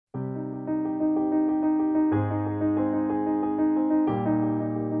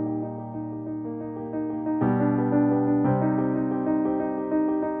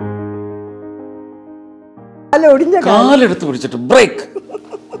കാലെടുത്ത് പിടിച്ചിട്ട് ബ്രേക്ക്.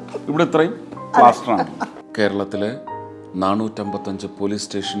 ഇവിടെ ഇത്രയും പ്ലാസ്റ്ററാണ്. കേരളത്തിലെ 455 പോലീസ്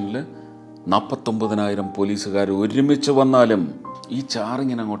സ്റ്റേഷനിൽ 49,000 പോലീസുകാർ ഒരുമിച്ച് വന്നാലും ഈ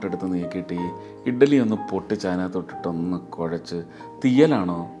ചാറിങ്ങനെ അങ്ങോട്ടെടുത്ത് നീക്കിയിട്ട് ഈ ഇഡ്ഡലി ഒന്ന് പൊട്ടിച്ച് അതിനകത്തോട്ടിട്ടൊന്ന് കുഴച്ച്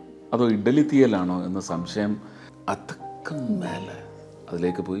തീയലാണോ അതോ ഇഡ്ഡലി തീയലാണോ എന്ന സംശയം അതൊക്കെ മേലെ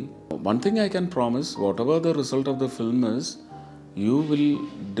അതിലേക്ക് പോയി. One thing I can promise, what ever the result of the film is, you will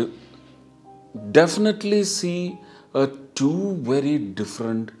definitely see a two very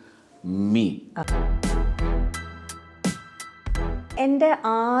different me. എൻ്റെ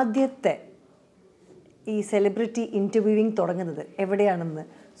ആദ്യത്തെ ഈ സെലിബ്രിറ്റി ഇൻ്റർവ്യൂവിങ് തുടങ്ങുന്നത് എവിടെയാണെന്ന്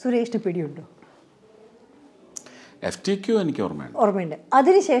സുരേഷിന് പിടിയുണ്ടോ? FTQ എനിക്ക് ഓർമ്മയുണ്ട്.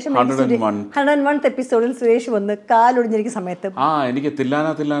 അതിനുശേഷം 101th എപ്പിസോഡിൽ സുരേഷ് വന്ന് കാലൊടിഞ്ഞിരിക്കുന്ന സമയത്ത് എനിക്ക്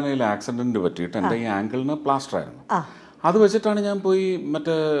തില്ലാനയിൽ ആക്സിഡന്റ് പറ്റിയിട്ട് എൻ്റെ ഈ ആങ്കിളിന് പ്ലാസ്റ്റർ ആയിരുന്നു. അത് വെച്ചിട്ടാണ് ഞാൻ പോയി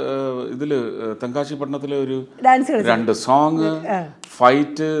മറ്റേ ഇതില് തെങ്കാശി പട്ടണത്തിലെ ഒരു 2 സോങ്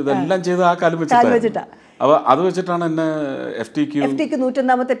ഫൈറ്റ് ഇതെല്ലാം ചെയ്ത് ആ കാലം വെച്ചിട്ടാ. അപ്പൊ അത് വെച്ചിട്ടാണ് എന്നെ FTQ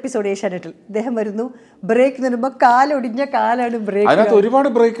 101ാമത്തെ എപ്പിസോഡ് ഏഷ്യാനെറ്റിൽ ഇദ്ദേഹം വരുന്നു. ബ്രേക്ക് നിന്നുമ്പോ കാലൊടിഞ്ഞ കാലാണ് ബ്രേക്ക്. അതിനകത്ത് ഒരുപാട്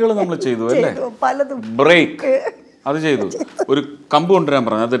ബ്രേക്കുകൾ നമ്മൾ ചെയ്തു അല്ലേ, പലതും ബ്രേക്ക് അത് ചെയ്തു. ഒരു കമ്പ് കൊണ്ടുവരാൻ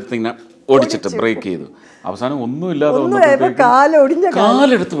പറഞ്ഞു, അതെടുത്ത് ഇങ്ങനെ ഓടിച്ചിട്ട് ബ്രേക്ക് ചെയ്തു. അവസാനം ഒന്നുമില്ലാതെ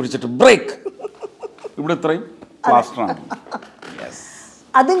കാലെടുത്ത് പിടിച്ചിട്ട് ബ്രേക്ക്. ഇവിടെ ഇത്രയും പ്ലാസ്റ്ററാണ്.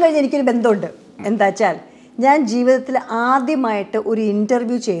 അതും കഴിഞ്ഞ് എനിക്കൊരു ബന്ധമുണ്ട്. എന്താ വെച്ചാൽ ഞാൻ ജീവിതത്തിൽ ആദ്യമായിട്ട് ഒരു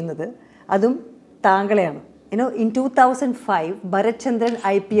ഇൻ്റർവ്യൂ ചെയ്യുന്നത് അതും താങ്കളെയാണ്. In 2005 Bharathchandran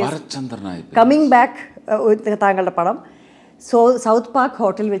IPS coming back, താങ്കളുടെ പടം സൗത്ത് പാർക്ക്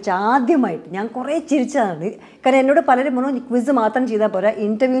ഹോട്ടലിൽ വെച്ച് ആദ്യമായിട്ട് ഞാൻ കുറേ ചിരിച്ചതാണ്. കാരണം എന്നോട് പലരും പറഞ്ഞു ക്വിസ് മാത്രം ചെയ്താൽ പോരാ,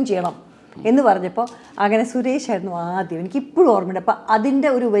 ഇൻ്റർവ്യൂ ചെയ്യണം എന്ന് പറഞ്ഞപ്പോൾ അങ്ങനെ സുരേഷ് ആയിരുന്നു ആദ്യം. എനിക്കിപ്പോഴും ഓർമ്മയുണ്ട്. അപ്പം അതിൻ്റെ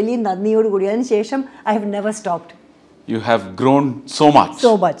ഒരു വലിയ നന്ദിയോടുകൂടി അതിനുശേഷം I have never stopped. You have grown so much.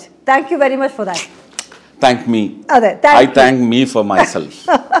 So much. Thank you very much for that. Thank me. അതെ, I thank me for myself.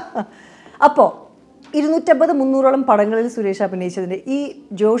 അപ്പോൾ 250-300ഓളം പടങ്ങളിൽ സുരേഷ് അഭിനയിച്ചതിൻ്റെ ഈ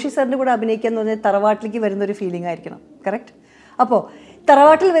ജോഷി സാറിൻ്റെ കൂടെ അഭിനയിക്കുക എന്ന് പറഞ്ഞാൽ തറവാട്ടിലേക്ക് വരുന്നൊരു ഫീലിംഗ് ആയിരിക്കണം, കറക്റ്റ്? അപ്പോൾ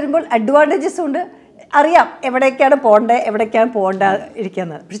തറവാട്ടിൽ വരുമ്പോൾ അഡ്വാൻറ്റേജസ് ഉണ്ട്, അറിയാം എവിടേക്കാണ് പോകേണ്ടത് എവിടേക്കാണ്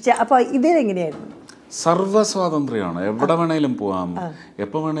പോകേണ്ടിരിക്കുന്നത്. പക്ഷേ അപ്പോൾ ഇതിലെങ്ങനെയായിരുന്നു? സർവ്വസ്വാതന്ത്ര്യമാണ്, എവിടെ വേണേലും പോവാം,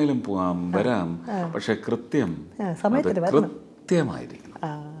 എപ്പോൾ വേണേലും പോവാം, വരാം. പക്ഷെ കൃത്യമായിരിക്കണം.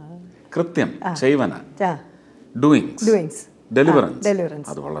 കൃത്യം ചെയ്വന, ഡൂയിങ്സ്, ഡെലിവറൻസ്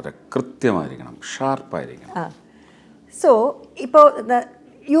അത് വളരെ കൃത്യമായിരിക്കണം, ഷാർപ്പായിരിക്കണം. സോ ഇപ്പോൾ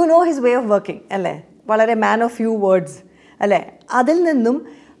you know his way of working അല്ലേ, വളരെ മാൻ ഓഫ് ഫ്യൂ വേർഡ്സ് അല്ലേ. അതിൽ നിന്നും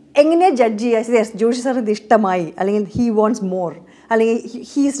എങ്ങനെയാണ് ജഡ്ജ് ചെയ്യുക? ജോഷി സാറിന് ഇത് ഇഷ്ടമായി, അല്ലെങ്കിൽ ഹീ വോണ്ട്സ് മോർ, അല്ലെങ്കിൽ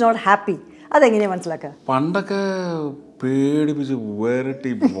ഹീ ഈസ് നോട്ട് ഹാപ്പി, അതെങ്ങനെയാണ് മനസ്സിലാക്കുക? പണ്ടൊക്കെ പേടിപ്പിച്ച് വേറിട്ട്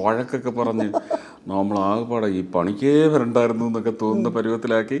വഴക്കൊക്കെ പറഞ്ഞ് നമ്മളാകെപ്പാടെ ഈ പണിക്കേ വരണ്ടായിരുന്നു എന്നൊക്കെ തോന്നുന്ന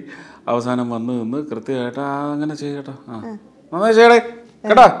പരുവത്തിലാക്കി അവസാനം വന്ന് നിന്ന് കൃത്യമായിട്ട് അങ്ങനെ ചെയ്യട്ടോ, നന്നായി ചെയ്യടേ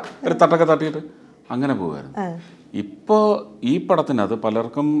കേട്ടാ, ഒരു തട്ടൊക്കെ തട്ടിയിട്ട് അങ്ങനെ പോകുമായിരുന്നു. ഇപ്പോൾ ഈ പടത്തിനകത്ത്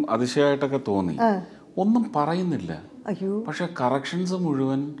പലർക്കും അതിശയമായിട്ടൊക്കെ തോന്നി, ഒന്നും പറയുന്നില്ല, പക്ഷെ കറക്ഷൻസ്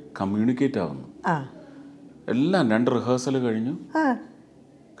മുഴുവൻ കമ്മ്യൂണിക്കേറ്റ് ആവുന്നു. എല്ലാം 2 റിഹേഴ്സൽ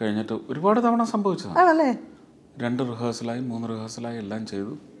കഴിഞ്ഞിട്ട് ഒരുപാട് തവണ സംഭവിച്ചതാണ്. 2 റിഹേഴ്സലായി 3 റിഹേഴ്സലായി എല്ലാം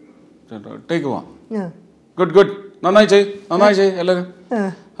ചെയ്തു. ടേക്ക് പോവാം, ഗുഡ് നന്നായി ചെയ് എല്ലാവരും,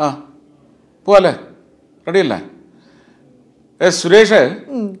 പോവല്ലേ, റെഡിയല്ലേ? സുരേഷ്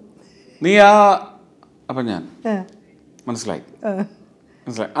നീ അപ്പം ഞാൻ മനസ്സിലായി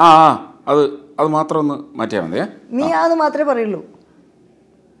അത് മാത്രം ഒന്ന് മാറ്റിയാൽ മതിയേ. നീ അത് മാത്രമേ പറയുള്ളൂ,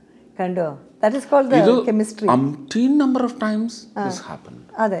 കണ്ടോ? That is called the chemistry. Umpteen number of times this happened.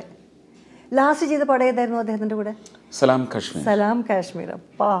 അതെ. ലാസ്റ്റ് ചെയ്ത പടം ഏതായിരുന്നു അദ്ദേഹത്തിന്റെ കൂടെ? സലാം കാശ്മീർ.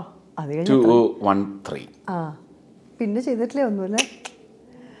 അപ്പാ അത് കഴിഞ്ഞു 2013. പിന്നെ ചെയ്തിട്ടില്ലേ ഒന്നുമില്ല.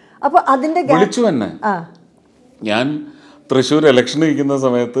 അപ്പോൾ അതിന്റെ വിളിച്ചു എന്നെ. ഞാൻ തൃശ്ശൂർ ഇലക്ഷൻ ഇരിക്കുന്ന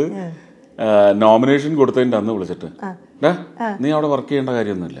സമയത്ത് നോമിനേഷൻ കൊടുത്തതിൻ്റെ അന്ന് വിളിച്ചിട്ട്, നീ അവിടെ വർക്ക് ചെയ്യേണ്ട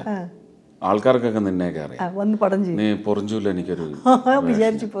കാര്യമൊന്നുമില്ല, ആൾക്കാർക്കൊക്കെ നിന്നെയൊക്കെ അറിയാം, നീ പൊറിഞ്ചൂല്ല, എനിക്കൊരു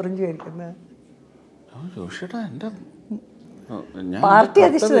വിചാരിച്ചു പൊറിഞ്ചുമായിരിക്കുന്ന ജോഷിയേട്ടാ എൻ്റെ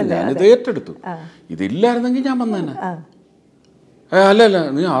ഞാനിത് ഏറ്റെടുത്തു, ഇതില്ലായിരുന്നെങ്കിൽ ഞാൻ വന്നേനെ. അല്ല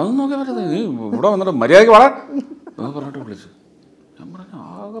നീ അതൊന്നും നോക്കാൻ പറ്റത്തില്ല, നീ ഇവിടെ വന്നിട്ട് മര്യാദയ്ക്ക് വള പറഞ്ഞിട്ട് വിളിച്ചു. ഞാൻ പറഞ്ഞു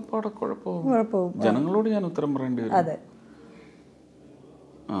ആകെപ്പാടെ കുഴപ്പവും, ജനങ്ങളോട് ഞാൻ ഉത്തരം പറയേണ്ടി വരും.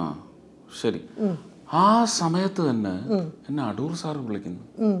 ശരി. ആ സമയത്ത് തന്നെ എന്നെ അടൂർ സാറ് വിളിക്കുന്നു,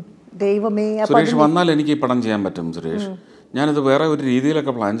 സുരേഷ് വന്നാൽ എനിക്ക് ഈ പടം ചെയ്യാൻ പറ്റും സുരേഷ്, ഞാനിത് വേറെ ഒരു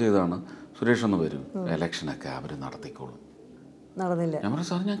രീതിയിലൊക്കെ പ്ലാൻ ചെയ്തതാണ്, സുരേഷ് ഒന്ന് വരും, ഇലക്ഷനൊക്കെ അവർ നടത്തിക്കോളും. നടന്നില്ല. ഞാൻ പറഞ്ഞു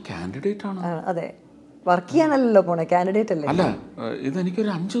സാർ ഞാൻ കാൻഡിഡേറ്റ് ആണ്. അതെ, വർക്ക് ചെയ്യാനല്ലോ പോണേ, കാൻഡിഡേറ്റ് അല്ലേ. അല്ല,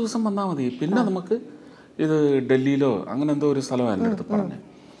 ഇതെനിക്കൊരു 5 ദിവസം വന്നാൽ മതി, പിന്നെ നമുക്ക് ഇത് ഡൽഹിയിലോ അങ്ങനെ എന്തോ ഒരു സ്ഥലമാണ് എൻ്റെ അടുത്ത് പറഞ്ഞത്.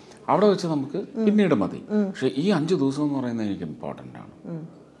 അവിടെ വെച്ച് നമുക്ക് പിന്നീട് മതി. പക്ഷെ ഈ 5 ദിവസം എന്ന് പറയുന്നത് എനിക്ക് ഇമ്പോർട്ടൻ്റ് ആണ്.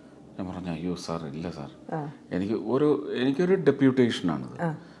 ഞാൻ പറഞ്ഞു അയ്യോ സാർ ഇല്ല സാർ, എനിക്കൊരു ഡെപ്യൂട്ടേഷനാണിത്,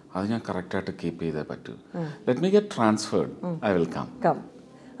 അത് ഞാൻ കറക്റ്റായിട്ട് കീപ്പ് ചെയ്തേ പറ്റൂ. Let me get transferred, I will come.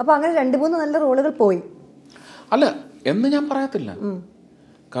 അപ്പോൾ അങ്ങനെ 2-3 നല്ല റോളുകൾ പോയി അല്ല എന്ന് ഞാൻ പറയത്തില്ല.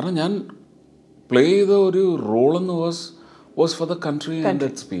 കാരണം ഞാൻ പ്ലേ ചെയ്ത ഒരു റോളെന്ന് was for the country and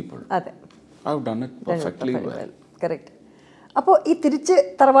it's people. അതെ, I have done it perfectly well. Correct. അപ്പോൾ ഈ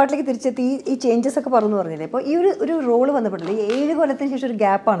തറവാട്ടിലേക്ക് തിരിച്ചെത്തി ഈ ചേഞ്ചസ് ഒക്കെ പറഞ്ഞില്ലേ, അപ്പോൾ ഈ ഒരു റോള് വന്നപ്പോഴല്ലേ 7 കൊല്ലത്തിന് ശേഷം ഒരു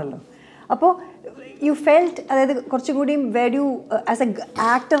ഗ്യാപ്പാണല്ലോ. അപ്പോൾ യു ഫെൽറ്റ്, അതായത് കുറച്ചുകൂടി where U as A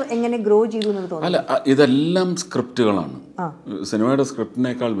actor എങ്ങനെ ഗ്രോ ചെയ്തു എന്ന് തോന്നുന്നു? അല്ല, ഇതെല്ലാം സ്ക്രിപ്റ്റുകളാണ്. സിനിമയുടെ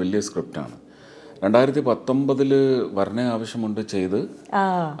സ്ക്രിപ്റ്റിനേക്കാൾ വലിയ സ്ക്രിപ്റ്റാണ്. 2019 വരണ ആവശ്യമുണ്ട് ചെയ്ത്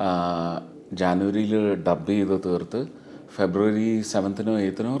ജാനുവരിയിൽ ഡബ് ചെയ്ത് തീർത്ത് ഫെബ്രുവരി 7-നോ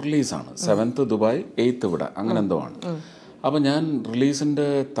 8-നോ റിലീസാണ്. 7th ദുബായ്, 8th ഇവിടെ, അങ്ങനെ എന്തോ ആണ്. അപ്പം ഞാൻ റിലീസിൻ്റെ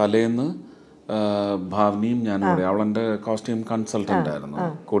തലേന്ന് ഭാവനിയും ഞാനും കൂടെ, അവളെൻ്റെ കോസ്റ്റ്യൂം കൺസൾട്ടൻ്റ് ആയിരുന്നു,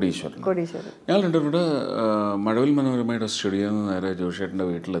 കോടീശ്വരൻ. ഞങ്ങൾ രണ്ടുപേരും കൂടെ മഴവിൽ മനോരമയുടെ സ്റ്റുഡിയോയിൽ നിന്ന് നേരെ ജോഷിയേട്ടൻ്റെ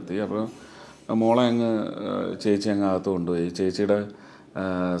വീട്ടിലെത്തി. അപ്പോൾ മോളെ ചേച്ചി അകത്ത് കൊണ്ടുപോയി. ചേച്ചിയുടെ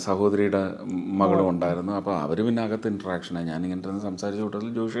സഹോദരിയുടെ മകളും ഉണ്ടായിരുന്നു. അപ്പോൾ അവർ പിന്നെ അകത്ത് ഇൻട്രാക്ഷനായി. ഞാനിങ്ങനെ സംസാരിച്ച കൂട്ടത്തിൽ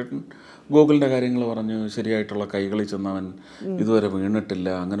ജോഷിയേട്ടൻ ഗോകുലിൻ്റെ കാര്യങ്ങൾ പറഞ്ഞു. ശരിയായിട്ടുള്ള കൈകളിൽ ചെന്നവൻ ഇതുവരെ വീണിട്ടില്ല,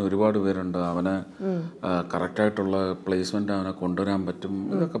 അങ്ങനെ ഒരുപാട് പേരുണ്ട്, അവന് കറക്റ്റായിട്ടുള്ള പ്ലേസ്മെൻറ്റ് അവനെ കൊണ്ടുവരാൻ പറ്റും,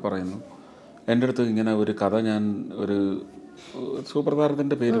 ഇതൊക്കെ പറയുന്നു. എൻ്റെ അടുത്ത് ഇങ്ങനെ ഒരു കഥ, ഞാൻ ഒരു സൂപ്പർ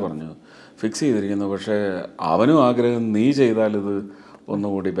താരത്തിൻ്റെ പേര് പറഞ്ഞു ഫിക്സ് ചെയ്തിരിക്കുന്നു, പക്ഷേ അവനും ആഗ്രഹം നീ ചെയ്താൽ ഇത്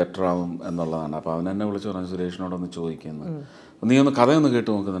ഒന്നുകൂടി ബെറ്റർ ആവും എന്നുള്ളതാണ്. അപ്പോൾ അവൻ എന്നെ വിളിച്ച് പറഞ്ഞു സുരേഷിനോടൊന്ന് ചോദിക്കുന്നു, നീ ഒന്ന് കഥയൊന്ന് കേട്ട്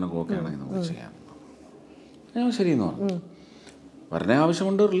നോക്ക്, നിനക്ക് ഓക്കെ ആണെങ്കിൽ നമുക്ക് ചെയ്യാം. ഞാൻ ശരിയെന്ന് പറഞ്ഞു. വരണ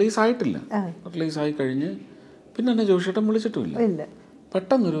ആവശ്യമുണ്ട്, റിലീസായിട്ടില്ല. റിലീസായി കഴിഞ്ഞ് പിന്നെ എന്നെ ജോഷിയേട്ടൻ വിളിച്ചിട്ടുമില്ല.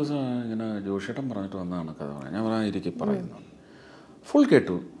 പെട്ടെന്നൊരു ദിവസം ഇങ്ങനെ ജോഷിയേട്ടൻ പറഞ്ഞിട്ട് വന്നതാണ് കഥ പറയാൻ. ഞാൻ പറയാതിരിക്കും പറയുന്നു. ഫുൾ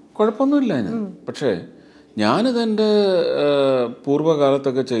കേട്ടു, കുഴപ്പമൊന്നുമില്ല ഞാൻ. പക്ഷേ ഞാനിതെൻ്റെ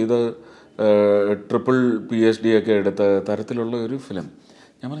പൂർവ്വകാലത്തൊക്കെ ചെയ്ത് ട്രിപ്പിൾ PhD ഒക്കെ എടുത്ത തരത്തിലുള്ള ഒരു ഫിലിം.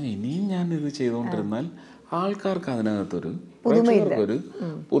 ഞാൻ പറഞ്ഞു ഇനിയും ഞാൻ ഇത് ചെയ്തുകൊണ്ടിരുന്നാൽ ആൾക്കാർക്ക് അതിനകത്തൊരു പ്രേക്ഷകർക്കൊരു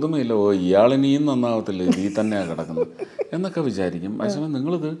പുതുമയില്ല. ഓ ഇയാളിനിയും നന്നാവത്തില്ല, ഇതിൽ തന്നെയാണ് കിടക്കുന്നത് എന്നൊക്കെ വിചാരിക്കും. അതേസമയം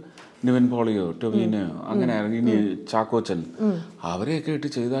നിങ്ങളിത് നിവിൻ പോളിയോ ടൊവിനോ അങ്ങനെ ഇനി ചാക്കോച്ചൻ അവരെയൊക്കെ ഇട്ട്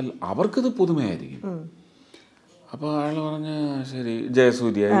ചെയ്താൽ അവർക്കിത് പുതുമയായിരിക്കും. അപ്പോൾ അയാൾ പറഞ്ഞ് ശരി,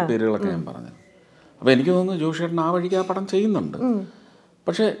 ജയസൂര്യ, ഈ പേരുകളൊക്കെ ഞാൻ പറഞ്ഞു. അപ്പോൾ എനിക്ക് തോന്നുന്നു ജോഷിയേട്ടൻ ആ വഴിക്ക് ആ പടം ചെയ്യുന്നുണ്ട്.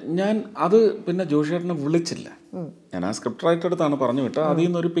 പക്ഷേ ഞാൻ അത് പിന്നെ ജോഷിയേട്ടനെ വിളിച്ചില്ല. ഞാൻ ആ സ്ക്രിപ്റ്റ് റൈറ്റർ അടുത്താണ് പറഞ്ഞു വിട്ടത്. അതിൽ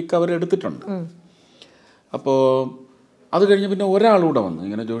നിന്നൊരു പിക്ക് അവരെടുത്തിട്ടുണ്ട്. അപ്പോൾ അത് കഴിഞ്ഞ് പിന്നെ ഒരാളൂടെ വന്നു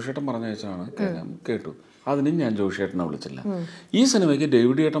ഇങ്ങനെ ജോഷിയേട്ടൻ പറഞ്ഞയച്ചാണ് കേട്ടു. അതിനും ഞാൻ ജോഷിയേട്ടനെ വിളിച്ചില്ല. ഈ സിനിമയ്ക്ക്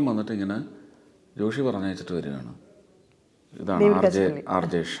ഡേവിഡ് ഏട്ടൻ വന്നിട്ട് ഇങ്ങനെ ജോഷി പറഞ്ഞയച്ചിട്ട് വരികയാണ്, ഇതാണ്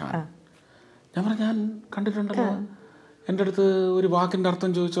RJ ഷാൻ. ഞാൻ പറഞ്ഞു ഞാൻ കണ്ടിട്ടുണ്ടല്ലോ. എൻ്റെ അടുത്ത് ഒരു വാക്കിൻ്റെ അർത്ഥം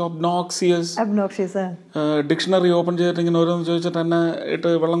ചോദിച്ചു, ഒബ്നോക്സിയസ്. ഡിക്ഷണറി ഓപ്പൺ ചെയ്തിട്ട് ഇങ്ങനെ ഓരോന്ന് ചോദിച്ചിട്ട് എന്നെ ഇട്ട്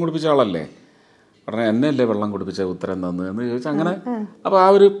വെള്ളം കുടിപ്പിച്ച ആളല്ലേ. പറഞ്ഞാൽ എന്നെ അല്ലേ വെള്ളം കുടിപ്പിച്ച ഉത്തരം തന്നു എന്ന് ചോദിച്ചാൽ അങ്ങനെ. അപ്പോൾ ആ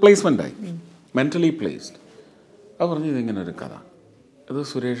ഒരു പ്ലേസ്മെൻ്റായി, മെൻ്റലി പ്ലേസ്ഡ്. അത് പറഞ്ഞു ഇതിങ്ങനെ ഒരു കഥ, ഇത്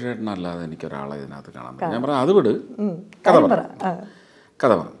സുരേഷ് ഏട്ടനല്ലാതെ എനിക്കൊരാളെ ഇതിനകത്ത് കാണാൻ പറ്റും. ഞാൻ പറഞ്ഞു അത് വിട്,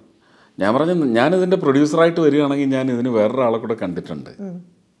 കഥ പറഞ്ഞു. ഞാൻ പറഞ്ഞു ഞാനിതിൻ്റെ പ്രൊഡ്യൂസറായിട്ട് വരികയാണെങ്കിൽ ഞാൻ ഇതിന് വേറൊരാളെ കൂടെ കണ്ടിട്ടുണ്ട്,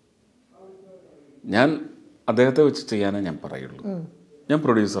 ഞാൻ അദ്ദേഹത്തെ വെച്ച് ചെയ്യാനേ ഞാൻ പറയുള്ളൂ, ഞാൻ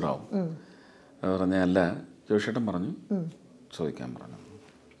പ്രൊഡ്യൂസറാവും. അത് പറഞ്ഞ അല്ല, ജോഷിയേട്ടൻ പറഞ്ഞു ചോദിക്കാൻ പറഞ്ഞു.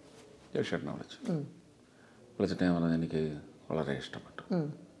 ജോഷിയേട്ടനെ വിളിച്ചിട്ട് ഞാൻ പറഞ്ഞു എനിക്ക് വളരെ ഇഷ്ടപ്പെട്ടു,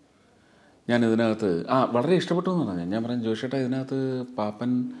 ഞാൻ ഇതിനകത്ത് വളരെ ഇഷ്ടപ്പെട്ടു എന്ന് പറഞ്ഞു. ഞാൻ പറഞ്ഞു ജോഷിയേട്ടാ ഇതിനകത്ത്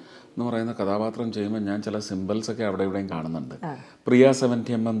പാപ്പൻ എന്ന് പറയുന്ന കഥാപാത്രം ചെയ്യുമ്പോൾ ഞാൻ ചില സിമ്പിൾസൊക്കെ അവിടെ ഇവിടെയും കാണുന്നുണ്ട്. പ്രിയ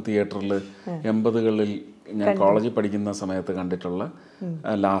 70mm തിയേറ്ററിൽ 80കളിൽ ഞാൻ കോളേജിൽ പഠിക്കുന്ന സമയത്ത് കണ്ടിട്ടുള്ള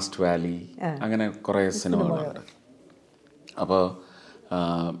ലാസ്റ്റ് വാലി, അങ്ങനെ കുറേ സിനിമകളുണ്ട്. അപ്പോൾ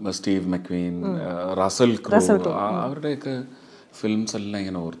സ്റ്റീവ് മെക്വീൻ, റസൽ ക്രൂ, അവരുടെയൊക്കെ ഫിലിംസ് എല്ലാം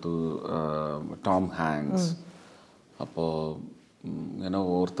ഇങ്ങനെ ഓർത്തു. Tom Hanks. അപ്പോൾ ഇങ്ങനെ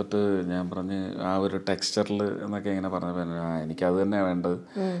ഓർത്തിട്ട് ഞാൻ പറഞ്ഞ് ആ ഒരു ടെക്സ്ചറിൽ എന്നൊക്കെ ഇങ്ങനെ പറഞ്ഞപ്പോൾ എനിക്കത് തന്നെയാണ് വേണ്ടത്.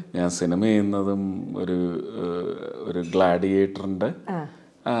 ഞാൻ സിനിമ ചെയ്യുന്നതും ഒരു ഗ്ലാഡിയേറ്ററിൻ്റെ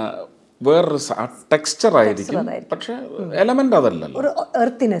വേറൊരു ടെക്സ്ചർ ആയിരിക്കും, പക്ഷെ എലമെന്റ് അതല്ലല്ലോ.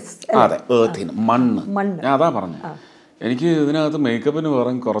 അതെ, എർത്തിന്, മണ്ണ്. ഞാൻ അതാ പറഞ്ഞത്. എനിക്ക് ഇതിനകത്ത് മേക്കപ്പിന്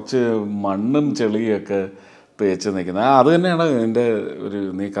പകരം കുറച്ച് മണ്ണും ചെളിയൊക്കെ തേച്ച് നിൽക്കുന്നത്. അത് തന്നെയാണ് എൻ്റെ ഒരു,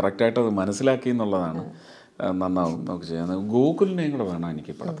 നീ കറക്റ്റായിട്ട് അത് മനസ്സിലാക്കി എന്നുള്ളതാണ്. നന്നാവും നമുക്ക് ചെയ്യാൻ. ഗോകുലിനെയും കൂടെ വേണം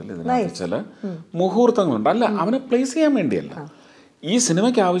എനിക്ക് പടത്തിൽ. ഇതിനകത്ത് ചില മുഹൂർത്തങ്ങളുണ്ട്. അല്ല, അവനെ പ്ലേസ് ചെയ്യാൻ വേണ്ടിയല്ല, ഈ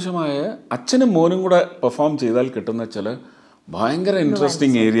സിനിമയ്ക്ക് ആവശ്യമായ അച്ഛനും മോനും കൂടെ പെർഫോം ചെയ്താൽ കിട്ടുന്ന ചില ഭയങ്കര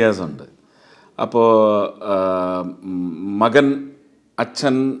ഇൻട്രസ്റ്റിംഗ് ഏരിയാസ് ഉണ്ട്. അപ്പോൾ മകൻ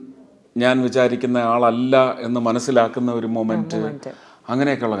അച്ഛൻ ഞാൻ വിചാരിക്കുന്ന ആളല്ല എന്ന് മനസ്സിലാക്കുന്ന ഒരു മൊമെൻറ്റ്,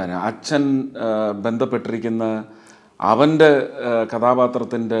 അങ്ങനെയൊക്കെയുള്ള കാര്യം. അച്ഛൻ ബന്ധപ്പെട്ടിരിക്കുന്ന അവൻ്റെ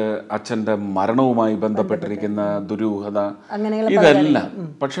കഥാപാത്രത്തിൻ്റെ അച്ഛൻ്റെ മരണവുമായി ബന്ധപ്പെട്ടിരിക്കുന്ന ദുരൂഹത, ഇതെല്ലാം.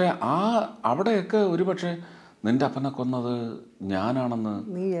 പക്ഷേ അവിടെയൊക്കെ ഒരു പക്ഷേ നിന്റെ അപ്പനെ കൊന്നത് ഞാനാണെന്ന്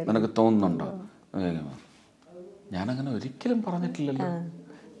നിനക്ക് തോന്നുന്നുണ്ടോ? ഞാനങ്ങനെ ഒരിക്കലും പറഞ്ഞിട്ടില്ലല്ലോ,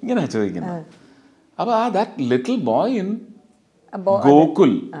 ഇങ്ങനെ ചോദിക്കുന്നത്. അപ്പോൾ that little boy in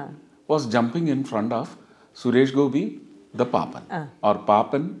Gokul was jumping in front of Suresh Gopi the Pappan or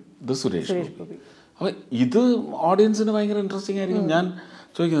Pappan the Suresh Gopi. അപ്പോൾ ഇത് ഓഡിയൻസിന് ഭയങ്കര ഇൻട്രസ്റ്റിംഗ് ആയിരിക്കും. ഞാൻ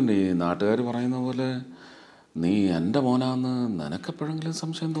ചോദിക്കുന്നുണ്ട്, ഈ നാട്ടുകാർ പറയുന്ന പോലെ നീ എൻ്റെ മോനാന്ന് നിനക്കെപ്പോഴെങ്കിലും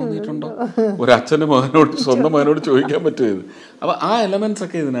സംശയം തോന്നിയിട്ടുണ്ടോ? ഒരു അച്ഛൻ്റെ മകനോട്, സ്വന്തം മകനോട് ചോദിക്കാൻ പറ്റുമത്. അപ്പോൾ ആ എലമെന്റ്സ്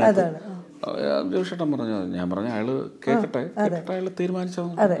ഒക്കെ ഇതിനകത്ത്. ജോഷേട്ടൻ പറഞ്ഞു, ഞാൻ പറഞ്ഞു അയാൾ കേൾക്കട്ടെ, അയാൾ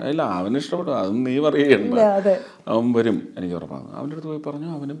തീരുമാനിച്ചത്. അല്ല, അവന് ഇഷ്ടപ്പെട്ടു, അതൊന്നും നീ പറയണ്ട, അവൻ വരും, എനിക്ക് ഉറപ്പാണ്. അവൻ്റെ അടുത്ത് പോയി പറഞ്ഞു,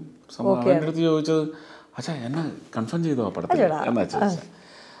 അവനും അവൻ്റെ അടുത്ത് ചോദിച്ചത്, അച്ഛാ എന്നെ കൺഫേം ചെയ്തോ ആ പടത്തിൽ എന്നാ ചോദിച്ചത്.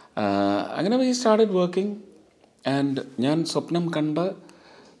 അങ്ങനെ വി സ്റ്റാർട്ടഡ് വർക്കിംഗ്. ആൻഡ് ഞാൻ സ്വപ്നം കണ്ട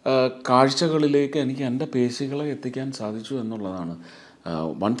കാഴ്ചകളിലേക്ക് എനിക്ക് എൻ്റെ പേശികളെ എത്തിക്കാൻ സാധിച്ചു എന്നുള്ളതാണ്.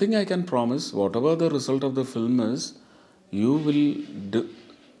 One thing I can promise, what ever the result of the film is, you will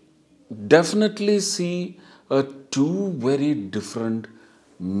definitely see two very different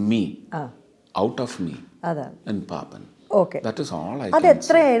me out of me in Pappan. Okay. That is all I അത് can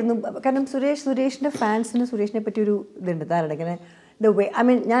എത്രയായിരുന്നു? കാരണം സുരേഷിന്റെ ഫാൻസിന് സുരേഷിനെ പറ്റി ഒരു ഇതുണ്ട്, ധാരണ. ഇങ്ങനെ ദ വേ, ഐ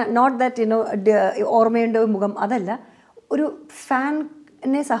മീൻ, ഞാൻ നോട്ട് ദാറ്റ് ഓർമ്മയുണ്ടോ മുഖം, അതല്ല, ഒരു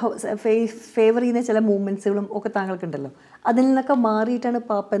ഫാനിനെ ഫേവർ ചെയ്യുന്ന ചില മൂവ്മെൻറ്റ്സുകളും ഒക്കെ താങ്കൾക്കുണ്ടല്ലോ. അതിൽ നിന്നൊക്കെ മാറിയിട്ടാണ്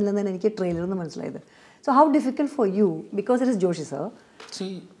പാപ്പനിൽ നിന്ന് എനിക്ക് ട്രെയിലറിൽ നിന്ന് മനസ്സിലായത്. So how difficult for you, because it is Joshi sir.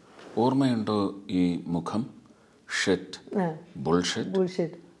 ഓർമ്മയുണ്ടോ ഈ മുഖം, ഷെറ്റ്,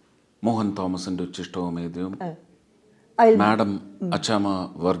 ബുൾഷെറ്റ്, മോഹൻ തോമസിന്റെ ഉച്ചിഷ്ടവും ഏതും, മാഡം അച്ചാമ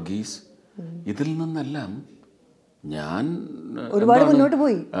വർഗീസ്, ഇതിൽ നിന്നെല്ലാം ഞാൻ ഒരുപാട് മുന്നോട്ട്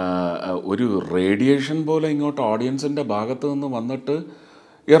പോയി. ഒരു റേഡിയേഷൻ പോലെ ഇങ്ങോട്ട് ഓഡിയൻസിന്റെ ഭാഗത്ത് നിന്ന് വന്നിട്ട്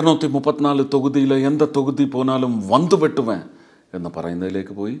 234 തൊകുതിയിൽ എന്ത തൊകുതി പോനാലും വന്നു വെട്ടുവേ എന്ന്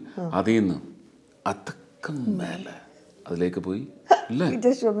പറയുന്നതിലേക്ക് പോയി. അതിൽ നിന്ന് അതൊക്കെ മേലെ അതിലേക്ക് പോയി,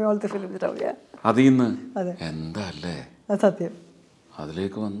 അതിൽ നിന്ന് എന്താ അല്ലേ സത്യം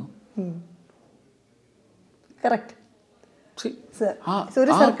അതിലേക്ക് വന്നു.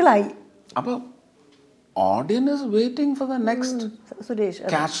 അപ്പൊ audience is waiting for the next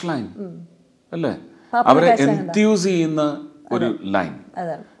catch line അല്ലേ, അവരെ എൻത്യൂസ് ചെയ്യുന്ന ഒരു ലൈൻ.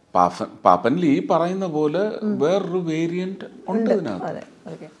 പാപ്പനിൽ ഈ പറയുന്ന പോലെ വേറൊരു വേരിയന്റ് ഉണ്ട്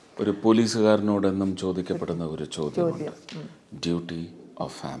ഇതിനകത്ത്. ഒരു പോലീസുകാരനോടെന്നും ചോദിക്കപ്പെടുന്ന ഒരു ചോദ്യമുണ്ട്, ഡ്യൂട്ടി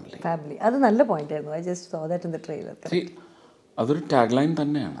ഓഫ് ഫാമിലി. അത് നല്ല പോയിന്റ് ആയിരുന്നു. I just so that in the trailer. അതൊരു ടാഗ് ലൈൻ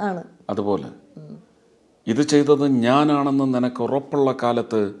തന്നെയാണ്. അതുപോലെ ഇത് ചെയ്തത് ഞാനാണെന്ന് നിനക്ക് ഉറപ്പുള്ള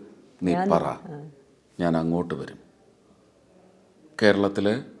കാലത്ത് നീ പറ, ഞാൻ അങ്ങോട്ട് വരും.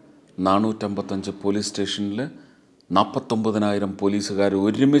 കേരളത്തിലെ 455 പോലീസ് സ്റ്റേഷനിൽ 49,000 പോലീസുകാർ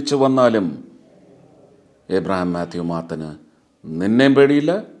ഒരുമിച്ച് വന്നാലും എബ്രഹാം മാത്യു മാത്തന് നിന്നെയും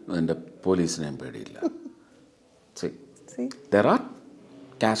പേടിയില്ല, നിന്റെ പോലീസിനെയും പേടിയില്ല. There are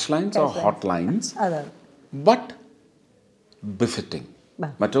catch lines or hot lines, but befitting.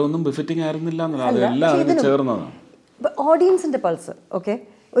 മറ്റൊന്നും ബിഫിറ്റിംഗ് ആയിരുന്നില്ല എന്നല്ല, അതെല്ലാം അതിന് ചേർന്നതാണ്. ഓഡിയൻസിൻ്റെ പൾസ്. ഓക്കെ,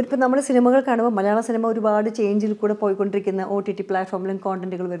 ഇപ്പം നമ്മൾ സിനിമകൾ കാണുമ്പോൾ മലയാള സിനിമ ഒരുപാട് ചേഞ്ചിൽ കൂടെ പോയിക്കൊണ്ടിരിക്കുന്ന OTT പ്ലാറ്റ്ഫോമിലും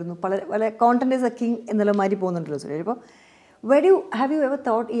കോണ്ടന്റുകൾ വരുന്നു. പല കോണ്ടന്റ് ഇസ് എ കിങ് എന്നുള്ള മാതിരി പോകുന്നുണ്ടല്ലോ സുരേഷ്. ഇപ്പോൾ have you ever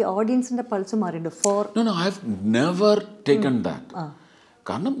thought ഈ ഓഡിയൻസിൻ്റെ പൾസ് മാറിയിട്ടുണ്ട് four? No, I have never taken that.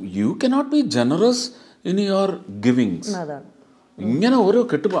 കാരണം you cannot be generous in your givings. ഇങ്ങനെ ഓരോ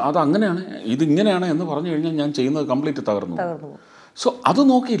അത് അങ്ങനെയാണ്, ഇതിങ്ങനെയാണ് എന്ന് പറഞ്ഞു കഴിഞ്ഞാൽ ഞാൻ ചെയ്യുന്നത് കംപ്ലീറ്റ് തകർന്നു. സോ അത്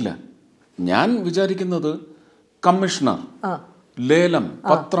നോക്കിയില്ല. ഞാൻ വിചാരിക്കുന്നത് കമ്മീഷണർ, ലേലം,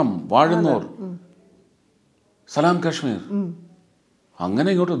 പത്രം, വാഴുന്നോർ, സലാം കാശ്മീർ, അങ്ങനെ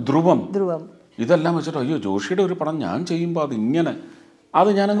ഇങ്ങോട്ട് ധ്രുവം, ഇതെല്ലാം വെച്ചിട്ട് അയ്യോ ജോഷിയുടെ ഒരു പടം ഞാൻ ചെയ്യുമ്പോൾ അതിങ്ങനെ, അത്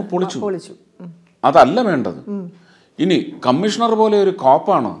ഞാനങ്ങ് പൊളിച്ചു. അതല്ല വേണ്ടത്. ഇനി കമ്മീഷണർ പോലെ ഒരു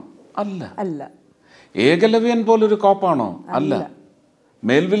കോപ്പാണോ? അല്ല. ഏകലവ്യൻ പോലൊരു കോപ്പാണോ? അല്ല.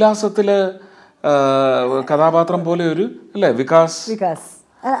 മേൽവിലാസത്തിലെ കഥാപാത്രം പോലെ ഒരു അല്ലേ വികാസ്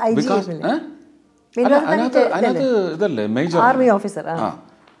അതിനകത്ത് ഇതല്ലേ major army officer,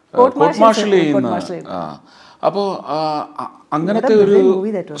 court martial ചെയ്യുന്ന. അപ്പോൾ അങ്ങനത്തെ ഒരു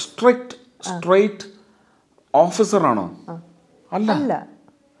സ്ട്രൈറ്റ് ഓഫീസറാണോ? അല്ല.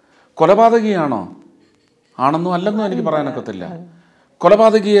 കൊലപാതകിയാണോ? ആണെന്നോ അല്ലെന്നോ എനിക്ക് പറയാനൊക്കത്തില്ല.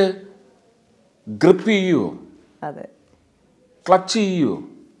 കൊലപാതകിയെ ഗ്രിപ്പ് ചെയ്യുവോ, ക്ലച്ച് ചെയ്യുവോ,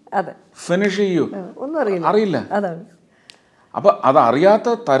 ഫിനിഷ് ചെയ്യോ, അറിയില്ല. അപ്പൊ അതറിയാത്ത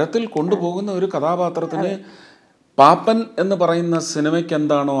തരത്തിൽ കൊണ്ടുപോകുന്ന ഒരു കഥാപാത്രത്തിന് പാപ്പൻ എന്ന് പറയുന്ന സിനിമയ്ക്ക്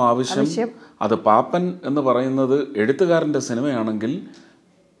എന്താണോ ആവശ്യം, അത് പാപ്പൻ എന്ന് പറയുന്നത് എഴുത്തുകാരൻ്റെ സിനിമയാണെങ്കിൽ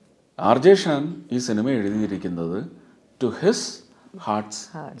ആർ.ജെ. ഷാൻ ഈ സിനിമ എഴുതിയിരിക്കുന്നത് to his heart's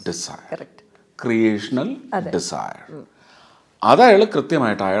desire, ക്രിയേഷണൽ desire. അതയാൾ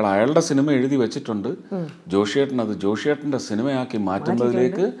കൃത്യമായിട്ട് അയാളുടെ സിനിമ എഴുതി വെച്ചിട്ടുണ്ട്. ജോഷിയേട്ടൻ അത് ജോഷിയേട്ടൻ്റെ സിനിമയാക്കി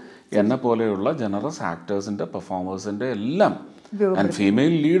മാറ്റുന്നതിലേക്ക് എന്നെ പോലെയുള്ള ജനറസ് ആക്ടേഴ്സിന്റെ പെർഫോമേഴ്സിന്റെ എല്ലാം and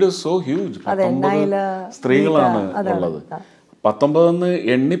female lead so huge. 19 സ്ത്രീകളാണ് ഉള്ളത്. 19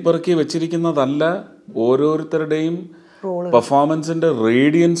 എണ്ണിപ്പെറുക്കി വെച്ചിരിക്കുന്നതല്ല, ഓരോരുത്തരുടെയും പെർഫോമൻസിന്റെ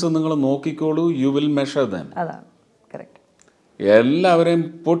റേഡിയൻസ് നിങ്ങൾ നോക്കിക്കോളൂ. You will measure dum. എല്ലാവരെയും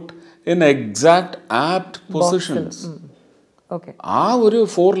put in exact apt positions. ആ ഒരു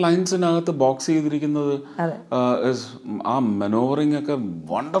 4 ലൈൻസിനകത്ത് ബോക്സ് ചെയ്തിരിക്കുന്നത് ആ മെനോവറിംഗ് ഒക്കെ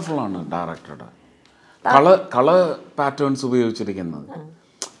വണ്ടർഫുൾ ആണ്. ഡയറക്ടറുടെ കളർ പാറ്റേൺസ് ഉപയോഗിച്ചിരിക്കുന്നത്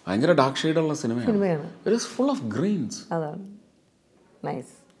ഭയങ്കര ഡാർക്ക് ഷെയ്ഡുള്ള സിനിമയാണ്. It is full of Green's. അതാണ്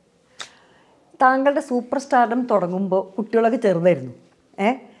നൈസ്. താങ്കളുടെ സൂപ്പർ സ്റ്റാർഡം തുടങ്ങുമ്പോൾ കുട്ടികളൊക്കെ ചെറുതായിരുന്നു.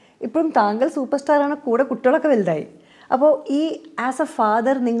 ഇപ്പോഴും താങ്കൾ സൂപ്പർ സ്റ്റാറാണ്, കൂടെ കുട്ടികളൊക്കെ വലുതായി. അപ്പോൾ ഈ ആസ് എ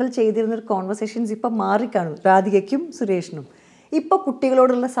ഫാദർ നിങ്ങൾ ചെയ്തിരുന്നൊരു കോൺവെർസേഷൻസ് ഇപ്പം മാറിക്കാണും രാധികയ്ക്കും സുരേഷിനും. ഇപ്പോൾ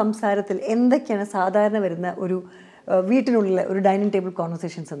കുട്ടികളോടുള്ള സംസാരത്തിൽ എന്തൊക്കെയാണ് സാധാരണ വരുന്ന ഒരു വീട്ടിനുള്ളിൽ ഒരു ഡൈനിങ് ടേബിൾ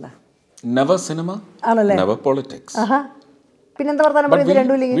കോൺവെർസേഷൻസ്? എന്താ? നെവർ സിനിമ, ആണല്ലേ? Never politics. പിന്നെന്താ വർത്താനം പറയുന്നത്?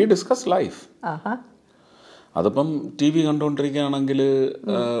 രണ്ടും വി ഡിസ്കസ് ലൈഫ്. അതിപ്പം ടി വി കണ്ടുകൊണ്ടിരിക്കുകയാണെങ്കിൽ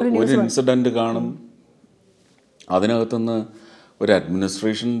ഒരു ഇൻസിഡൻറ്റ് കാണും, അതിനകത്തുനിന്ന് ഒരു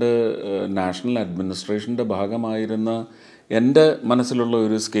അഡ്മിനിസ്ട്രേഷൻ്റെ നാഷണൽ അഡ്മിനിസ്ട്രേഷൻ്റെ ഭാഗമായിരുന്ന എൻ്റെ മനസ്സിലുള്ള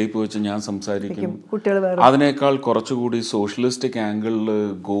ഒരു സ്കേപ്പ് വെച്ച് ഞാൻ സംസാരിക്കും. അതിനേക്കാൾ കുറച്ചുകൂടി സോഷ്യലിസ്റ്റിക് ആംഗിളിൽ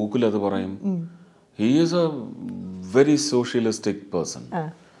ഗോകുൽ അത് പറയും. He is A very socialistic person.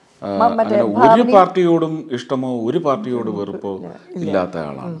 അങ്ങനെ ഒരു പാർട്ടിയോടും ഇഷ്ടമോ ഒരു പാർട്ടിയോട് വെറുപ്പോ ഇല്ലാത്ത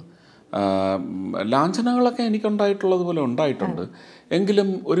ആളാണ്. ലാഞ്ചനകളൊക്കെ എനിക്കുണ്ടായിട്ടുള്ളത് പോലെ ഉണ്ടായിട്ടുണ്ട്. എങ്കിലും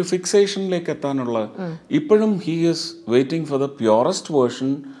ഒരു ഫിക്സേഷനിലേക്ക് എത്താനുള്ള ഇപ്പോഴും he is waiting for the purest version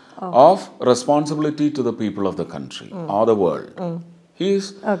of responsibility to the people of the country or the world. He is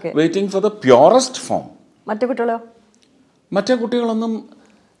waiting for the purest form. മറ്റേ കുട്ടികളൊന്നും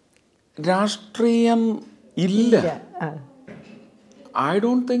രാഷ്ട്രീയം ഇല്ല. I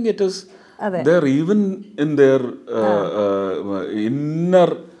don't think it is there even in their inner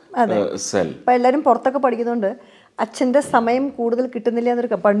self. ഇപ്പം എല്ലാവരും പുറത്തൊക്കെ പഠിക്കുന്നുണ്ട്. അച്ഛൻ്റെ സമയം കൂടുതൽ കിട്ടുന്നില്ല എന്നൊരു,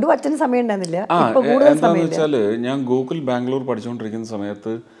 പണ്ടും അച്ഛന് സമയം ഉണ്ടായിരുന്നില്ല. എന്താണെന്ന് വെച്ചാൽ ഞാൻ ഗോകുൽ ബാംഗ്ലൂർ പഠിച്ചുകൊണ്ടിരിക്കുന്ന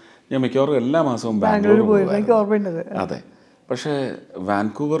സമയത്ത് ഞാൻ മിക്കവാറും എല്ലാ മാസവും ബാംഗ്ലൂർ പോയിരുന്നു. അതെ. പക്ഷേ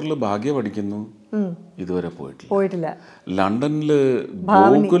വാൻകൂവറിൽ ഭാഗ്യ പഠിക്കുന്നു, ഇതുവരെ പോയിട്ടില്ല. ലണ്ടനിൽ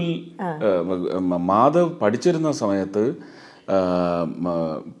ഗോകുൽ മാധവ് പഠിച്ചിരുന്ന സമയത്ത്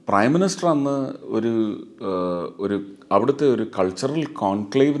പ്രൈം മിനിസ്റ്റർ അന്ന് ഒരു അവിടുത്തെ ഒരു കൾച്ചറൽ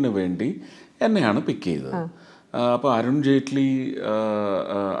കോൺക്ലേവിന് വേണ്ടി എന്നെയാണ് പിക്ക് ചെയ്തത്. അപ്പോൾ അരുൺ ജെയ്റ്റ്ലി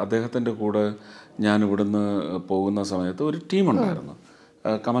അദ്ദേഹത്തിൻ്റെ കൂടെ ഞാൻ ഇവിടുന്ന് പോകുന്ന സമയത്ത് ഒരു ടീമുണ്ടായിരുന്നു.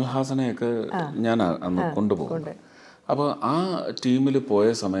 കമൽഹാസനെയൊക്കെ ഞാൻ അന്ന് കൊണ്ടുപോകുന്നത്. അപ്പോൾ ആ ടീമിൽ പോയ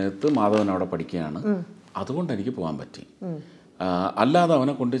സമയത്ത് മാധവൻ അവിടെ പഠിക്കുകയാണ്. അതുകൊണ്ട് എനിക്ക് പോകാൻ പറ്റി. അല്ലാതെ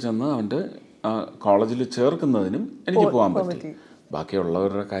അവനെ കൊണ്ടുചെന്ന് അവൻ്റെ കോളേജിൽ ചേർക്കുന്നതിനും എനിക്ക് പോകാൻ പറ്റി.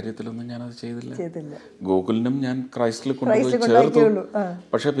 ബാക്കിയുള്ളവരുടെ കാര്യത്തിലൊന്നും ഞാനത് ചെയ്തില്ല. ഗോകുലിനും ഞാൻ ക്രൈസ്റ്റിൽ കൊണ്ടുപോയി ചേർത്തു.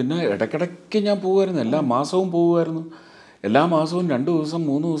 പക്ഷെ പിന്നെ ഇടയ്ക്കിടയ്ക്ക് ഞാൻ പോകുമായിരുന്നു. എല്ലാ മാസവും പോകുമായിരുന്നു. എല്ലാ മാസവും 2 ദിവസം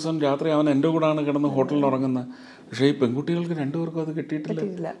 3 ദിവസം രാത്രി അവൻ എൻ്റെ കൂടെയാണ് കിടന്ന് ഹോട്ടലിൽ ഉറങ്ങുന്നത്. പക്ഷേ ഈ പെൺകുട്ടികൾക്ക് 2 പേർക്കും അത്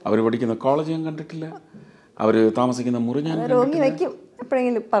കിട്ടിയിട്ടില്ല. അവർ പഠിക്കുന്ന കോളേജ് ഞാൻ കണ്ടിട്ടില്ല, അവർ താമസിക്കുന്ന മുറി ഞാൻ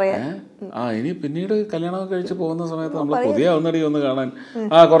ഇനി പിന്നീട് കല്യാണം കഴിച്ച് പോകുന്ന സമയത്ത് നമ്മൾ കൊതിയാവുന്നടി ഒന്ന് കാണാൻ.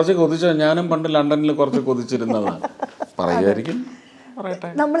 കുറച്ച് കൊതിച്ച ഞാനും പണ്ട് ലണ്ടനിൽ കുറച്ച് കൊതിച്ചിരുന്നതാണ് പറയുമായിരിക്കും.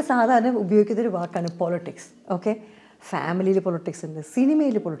 നമ്മൾ സാധാരണ ഉപയോഗിക്കുന്ന ഒരു വാക്കാണ് പൊളിറ്റിക്സ്. ഓക്കെ, ഫാമിലിയിൽ പൊളിറ്റിക്സ് ഉണ്ട്,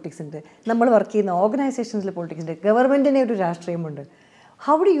 സിനിമയിൽ പൊളിറ്റിക്സ് ഉണ്ട്, നമ്മൾ വർക്ക് ചെയ്യുന്ന ഓർഗനൈസേഷൻസിൽ പൊളിറ്റിക്സ് ഉണ്ട്, ഗവൺമെൻറ്റിന് ഒരു രാഷ്ട്രീയമുണ്ട്.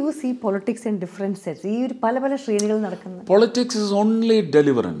 How do you see politics in different sets? ഈ ഒരു പല പല ശ്രേണികളിൽ നടക്കുന്നത്. Politics is only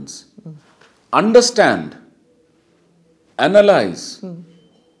deliverance. Understand, analyze,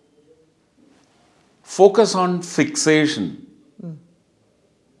 focus on fixation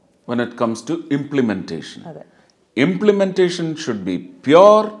when it comes to implementation. Implementation should be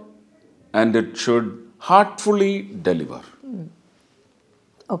pure and it should heartfully deliver.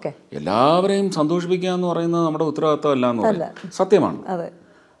 Okay. എല്ലാവരെയും സന്തോഷിപ്പിക്കുക എന്ന് പറയുന്നത് നമ്മുടെ ഉത്തരവാദിത്വം അല്ല എന്ന് പറയുന്നത് സത്യമാണ്.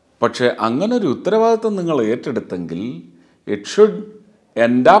 പക്ഷേ അങ്ങനെ ഒരു ഉത്തരവാദിത്വം നിങ്ങൾ ഏറ്റെടുത്തെങ്കിൽ it should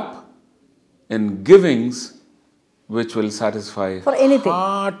end up in givings which will satisfy for anything,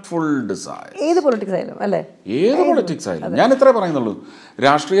 heartful desire. ഏത് പൊളിറ്റിക്സ് ആയാലും അല്ലേ? ഏത് പൊളിറ്റിക്സ് ആയാലും. ഞാൻ ഇത്രേ പറയുന്നുള്ളൂ.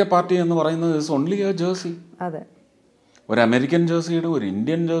 രാഷ്ട്രീയ പാർട്ടി എന്ന് പറയുന്നത് ഇസ് ഓൺലി എ ജേഴ്സി. അതെ. ഒരു അമേരിക്കൻ ജേഴ്സിയിടും, ഒരു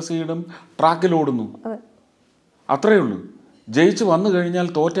ഇന്ത്യൻ ജേഴ്സിയിടും, ട്രാക്കിൽ ഓടുന്നു, അത്രയേ ഉള്ളൂ. ജയിച്ച് വന്നു കഴിഞ്ഞാൽ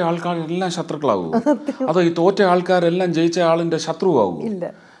തോറ്റ ആൾക്കാരെല്ലാം ശത്രുക്കളാകുമോ? അതോ ഈ തോറ്റ ആൾക്കാരെല്ലാം ജയിച്ച ആളിന്റെ ശത്രുവാകുമോ?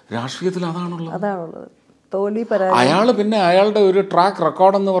 രാഷ്ട്രീയത്തിൽ അതാണുള്ളത്. അയാൾ പിന്നെ അയാളുടെ ഒരു ട്രാക്ക്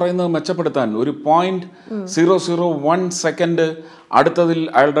റെക്കോർഡ് എന്ന് പറയുന്നത് മെച്ചപ്പെടുത്താൻ ഒരു 0.001 സെക്കൻഡ് അടുത്തതിൽ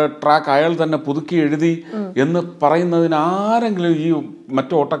അയാളുടെ ട്രാക്ക് അയാൾ തന്നെ പുതുക്കി എഴുതി എന്ന് പറയുന്നതിന് ആരെങ്കിലും ഈ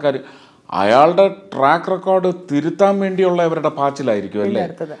മറ്റു ഓട്ടക്കാർ അയാളുടെ ട്രാക്ക് റെക്കോർഡ് തിരുത്താൻ വേണ്ടിയുള്ള അവരുടെ പാച്ചിലായിരിക്കും അല്ലേ?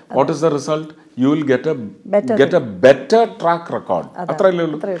 What is the result? You will get A better track record. അത്രയല്ലേ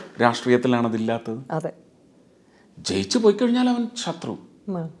ഉള്ളൂ. രാഷ്ട്രീയത്തിലാണ് അതില്ലാത്തത്. ജയിച്ചു പോയി കഴിഞ്ഞാൽ അവൻ ശത്രു.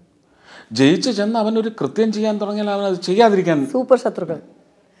 ജയിച്ച് ചെന്ന് അവൻ ഒരു കൃത്യം ചെയ്യാൻ തുടങ്ങിയാൽ അവൻ അത് ചെയ്യാതിരിക്കാൻ സൂപ്പർ ശത്രുക്കൾ.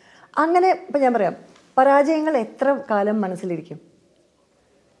 അങ്ങനെ ഇപ്പം ഞാൻ പറയാം, പരാജയങ്ങൾ എത്ര കാലം മനസ്സിലിരിക്കും?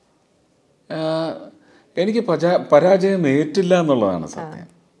 എനിക്ക് പരാജയം ഏറ്റില്ല എന്നുള്ളതാണ് സത്യം.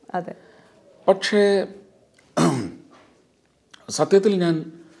 അതെ. പക്ഷേ സത്യത്തിൽ ഞാൻ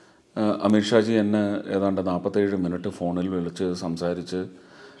അമിത്ഷാജി എന്നെ ഏതാണ്ട് 47 മിനിറ്റ് ഫോണിൽ വിളിച്ച് സംസാരിച്ച്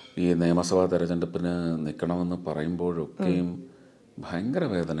ഈ നിയമസഭാ തെരഞ്ഞെടുപ്പിന് നിൽക്കണമെന്ന് പറയുമ്പോഴൊക്കെയും ഭയങ്കര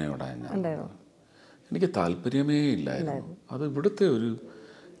വേദനയോടാണ് ഞാൻ. എനിക്ക് താല്പര്യമേ ഇല്ലായിരുന്നു. അത് ഇവിടുത്തെ ഒരു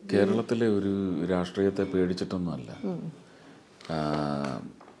കേരളത്തിലെ ഒരു രാഷ്ട്രീയത്തെ പേടിച്ചിട്ടൊന്നുമല്ല.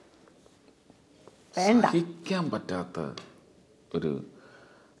 സഹിക്കാൻ പറ്റാത്ത ഒരു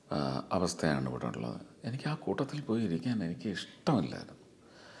അവസ്ഥയാണ് ഇവിടെ ഉള്ളത്. എനിക്ക് ആ കൂട്ടത്തിൽ പോയി ഇരിക്കാൻ എനിക്ക് ഇഷ്ടമില്ലായിരുന്നു.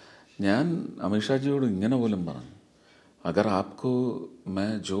 ഞാൻ അമിത്ഷാജിയോട് ഇങ്ങനെ പോലും പറഞ്ഞു, അഗർ ആപ്കോ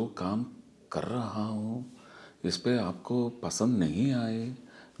मैं जो काम कर रहा हूँ इस पे आपको पसंद नहीं आए,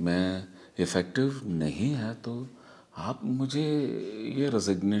 मैं इफ़ेक्टिव नहीं है, तो आप मुझे ये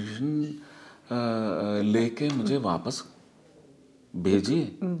रेजिग्नेशन लेके मुझे वापस भेजिए.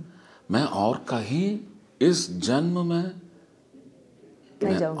 मैं और कहीं इस जन्म में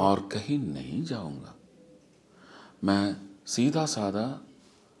मैं और कहीं नहीं जाऊंगा. मैं सीधा साधा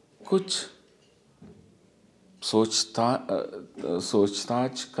कुछ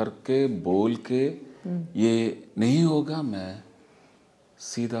सोचताछ करके बोल के ये नहीं होगा. मैं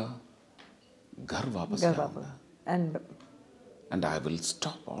सीधा घर वापस जाऊंगा and I will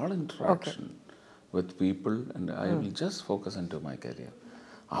stop all interaction with people and I will just focus into my career.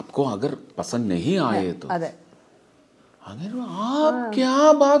 आपको अगर पसंद नहीं आए तो अगर आप क्या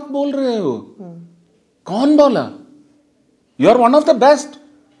बात बोल रहे हो? कौन बोला? You are one of the best.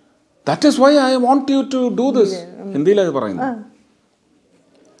 That is why I want you to do this. हिंदीയിലാണ് പറയുന്നത്.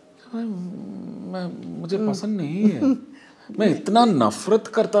 मुझे पसंद नहीं है. मैं इतना नफरत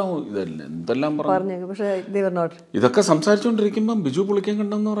करता हूँ. ഇതെല്ലാം പറഞ്ഞു. ഇതൊക്കെ സംസാരിച്ചുകൊണ്ടിരിക്കുമ്പം ബിജു പുളിക്കൻ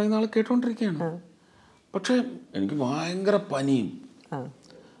കണ്ടെന്ന് പറയുന്ന ആൾ കേട്ടോണ്ടിരിക്കുകയാണ്. പക്ഷേ എനിക്ക് ഭയങ്കര പനിയും.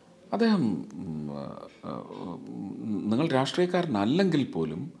 അദ്ദേഹം നിങ്ങൾ രാഷ്ട്രീയക്കാരനല്ലെങ്കിൽ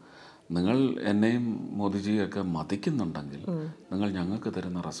പോലും നിങ്ങൾ എന്നെയും മോദിജിയൊക്കെ മതിക്കുന്നുണ്ടെങ്കിൽ നിങ്ങൾ ഞങ്ങൾക്ക്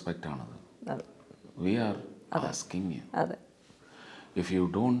തരുന്ന റെസ്പെക്റ്റ് ആണത്. V are asking you. If you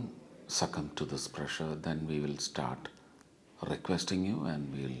don't succumb to this pressure, then we will start requesting you and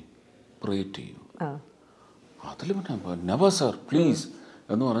we will pray to you. അതിൽ പിന്നെ never sir please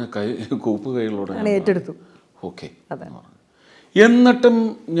എന്ന് പറഞ്ഞ കൂപ്പ് കൈകളോടെ ഏറ്റെടുത്തു. ഓക്കെ. എന്നിട്ടും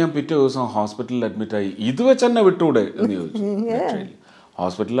ഞാൻ പിറ്റേ ദിവസം ഹോസ്പിറ്റലിൽ അഡ്മിറ്റായി. ഇത് വെച്ച് തന്നെ വിട്ടൂടെ എന്ന് ചോദിച്ചു.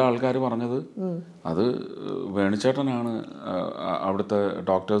 ഹോസ്പിറ്റലിലെ ആൾക്കാർ പറഞ്ഞത് അത് വേണിച്ചേട്ടനാണ് അവിടുത്തെ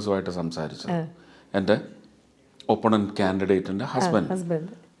ഡോക്ടേഴ്സുമായിട്ട് സംസാരിച്ചത്. എൻ്റെ ഒപ്പണന്റ് കാൻഡിഡേറ്റിൻ്റെ ഹസ്ബൻഡ്.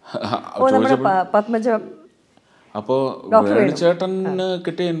 അപ്പോൾ വേണിച്ചേട്ടന്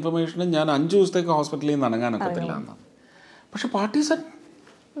കിട്ടിയ ഇൻഫർമേഷന് ഞാൻ 5 ദിവസത്തേക്ക് ഹോസ്പിറ്റലിൽ നിന്ന് അനങ്ങാനൊക്കത്തില്ല എന്ന്. പക്ഷെ party said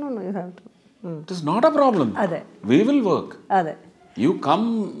it is not A problem, we will work. You come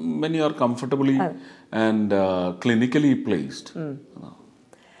when you are comfortably and clinically placed.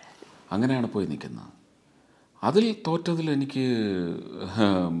 അങ്ങനെയാണ് പോയി നിൽക്കുന്നത്. അതിൽ തോറ്റതിൽ എനിക്ക്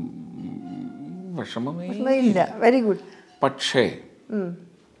വിഷമമേ ഇല്ല. Very good. പക്ഷേ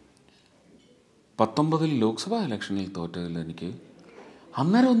 19 ലോക്സഭാ ഇലക്ഷനിൽ തോറ്റതിൽ എനിക്ക്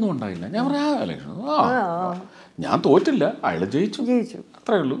അന്നേരം ഒന്നും ഉണ്ടായില്ല. ഞാൻ പറയാം ആ ഇലക്ഷൻ ഞാൻ തോറ്റില്ല, അയാൾ ജയിച്ചു,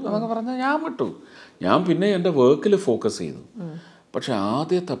 അത്രേ ഉള്ളൂ എന്നൊക്കെ പറഞ്ഞാൽ ഞാൻ വിട്ടു. ഞാൻ പിന്നെ എൻ്റെ വർക്കിൽ ഫോക്കസ് ചെയ്തു. പക്ഷെ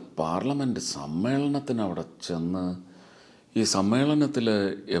ആദ്യത്തെ പാർലമെൻറ്റ് സമ്മേളനത്തിന് അവിടെ ചെന്ന് ഈ സമ്മേളനത്തിൽ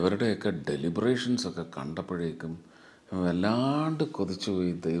ഇവരുടെയൊക്കെ ഡെലിബറേഷൻസൊക്കെ കണ്ടപ്പോഴേക്കും വല്ലാണ്ട്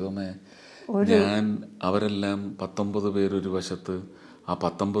കൊതിച്ചുപോയി. ദൈവമേ, ഞാൻ അവരെല്ലാം 19 പേരൊരു വശത്ത്, ആ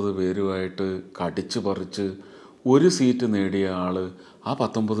 19 പേരുമായിട്ട് കടിച്ചു പറിച്ച് ഒരു സീറ്റ് നേടിയ ആൾ ആ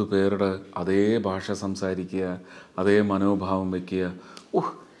 19 പേരുടെ അതേ ഭാഷ സംസാരിക്കുക, അതേ മനോഭാവം വയ്ക്കുക.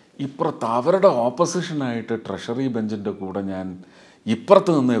 ഇപ്പുറത്ത് അവരുടെ ഓപ്പോസിഷനായിട്ട് ട്രഷറി ബെഞ്ചിൻ്റെ കൂടെ ഞാൻ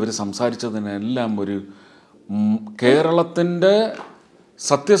ഇപ്പുറത്ത് നിന്ന് ഇവർ സംസാരിച്ചതിനെല്ലാം ഒരു കേരളത്തിൻ്റെ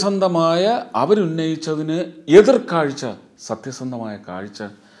സത്യസന്ധമായ അവരുന്നയിച്ചതിന് എതിർക്കാഴ്ച, സത്യസന്ധമായ കാഴ്ച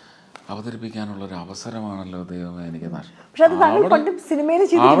അവതരിപ്പിക്കാനുള്ളൊരു അവസരമാണല്ലോ ദൈവമേ എനിക്ക് പക്ഷെ അത് താങ്കൾ പണ്ട് സിനിമയിൽ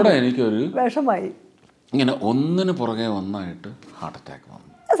അവിടെ എനിക്കൊരു വിഷമായി. ഇങ്ങനെ ഒന്നിന് പുറകെ ഒന്നായിട്ട് ഹാർട്ട് അറ്റാക്ക് വന്നു.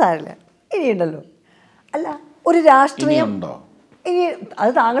 സാരമില്ല, ഇനിയുണ്ടല്ലോ. അല്ല, ഒരു രാഷ്ട്രീയം ഉണ്ടോ? ഇനി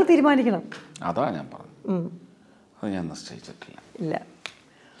അത് താങ്കൾ തീരുമാനിക്കണം. അതാ ഞാൻ പറഞ്ഞു, അത് ഞാൻ നിശ്ചയിച്ചിട്ടില്ല. ഇല്ല,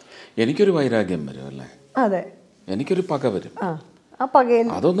 എനിക്കൊരു വൈരാഗ്യം വരും അല്ലേ? അതെ, എനിക്കൊരു പക വരും. ആ പകയിൽ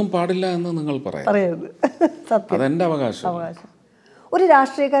അതൊന്നും പാടില്ല എന്ന് നിങ്ങൾ പറയരുത്. സത്യം, അതെന്റെ അവകാശം. ഒരു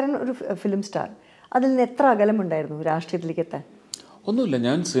രാഷ്ട്രീയക്കാരൻ, ഒരു ഫിലിം സ്റ്റാർ, അതിൽ നിന്ന് എത്ര അകലമുണ്ടായിരുന്നു രാഷ്ട്രീയത്തിലേക്ക് എത്താൻ? ഒന്നുമില്ല,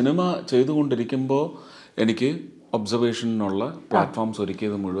 ഞാൻ സിനിമ ചെയ്തുകൊണ്ടിരിക്കുമ്പോൾ എനിക്ക് ഒബ്സർവേഷനുള്ള പ്ലാറ്റ്ഫോംസ്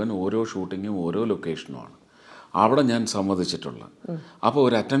ഒരുക്കിയത് മുഴുവൻ ഓരോ ഷൂട്ടിങ്ങും ഓരോ ലൊക്കേഷനുമാണ്. അവിടെ ഞാൻ സമ്മതിച്ചിട്ടുള്ള. അപ്പോൾ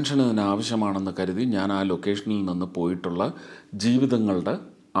ഒരു അറ്റൻഷൻ ഇതിന് ആവശ്യമാണെന്ന് കരുതി ഞാൻ ആ ലൊക്കേഷനിൽ നിന്ന് പോയിട്ടുള്ള ജീവിതങ്ങളുടെ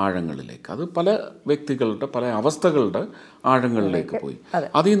ആഴങ്ങളിലേക്ക്, അത് പല വ്യക്തികളുടെ പല അവസ്ഥകളുടെ ആഴങ്ങളിലേക്ക് പോയി.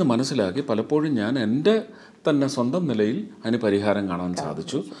 അതിൽ നിന്ന് മനസ്സിലാക്കി പലപ്പോഴും ഞാൻ എൻ്റെ തന്നെ സ്വന്തം നിലയിൽ അതിന് പരിഹാരം കാണാൻ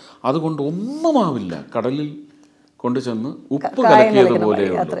സാധിച്ചു. അതുകൊണ്ട് ഒന്നുമാവില്ല, കടലിൽ കൊണ്ടുചെന്ന് ഉപ്പ്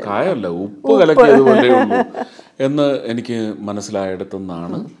കലക്കിയതുപോലെയുള്ളൂ, കായല്ല ഉപ്പ് കലക്കിയതുപോലെയുള്ളൂ എന്ന് എനിക്ക്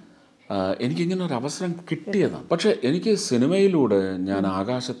മനസ്സിലായെടുത്തുനിന്നാണ് എനിക്കിങ്ങനെ ഒരു അവസരം കിട്ടിയതാണ്. പക്ഷെ എനിക്ക് സിനിമയിലൂടെ ഞാൻ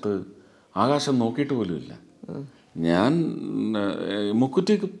ആകാശം നോക്കിയിട്ട് പോലുമില്ല. ഞാൻ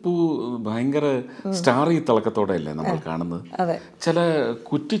മുക്കുറ്റിപ്പൂ ഭയങ്കര സ്റ്റാറി തിളക്കത്തോടെയല്ലേ നമ്മൾ കാണുന്നത്. ചില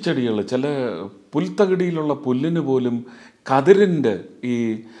കുറ്റിച്ചെടികൾ, ചില പുൽത്തകിടിയിലുള്ള പുല്ലിന് പോലും കതിരിൻ്റെ ഈ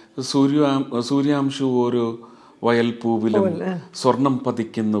സൂര്യാംശു ഓരോ വയൽപ്പൂവിലും സ്വർണം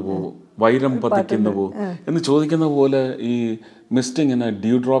പതിക്കുന്നുവോ വൈരം പതിക്കുന്നുവോ എന്ന് ചോദിക്കുന്ന പോലെ ഈ മിസ്റ്റ് ഇങ്ങനെ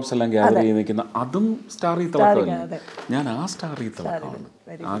ഡ്യൂ ഡ്രോപ്സ് എല്ലാം ഗ്യാദർ ചെയ്ത് നിൽക്കുന്ന അതും സ്റ്റാറി തിളക്കമല്ല. ഞാൻ ആ സ്റ്റാറി തിളക്കമാണ്.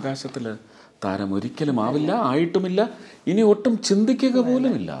 ആകാശത്തില് താരം ഒരിക്കലും ആവില്ല, ആയിട്ടുമില്ല, ഇനി ഒട്ടും ചിന്തിക്കുക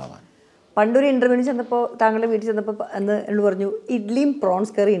പോലും ഇല്ല ആവാൻ. പണ്ടൊരു ഇന്റർവ്യൂവിന് ചെന്നപ്പോൾ, താങ്കളുടെ വീട്ടിൽ ചെന്നപ്പോൾ അന്ന് എന്നോട് പറഞ്ഞു ഇഡ്ലിയും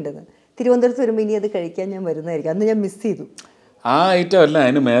പ്രോൺസ് കറി ഉണ്ടെന്ന്. തിരുവനന്തപുരത്ത് വരുമ്പോൾ ഇനി അത് കഴിക്കാൻ ഞാൻ വരുന്നതായിരിക്കും. അന്ന് ഞാൻ മിസ് ചെയ്തു. ആ ഐറ്റം അല്ല,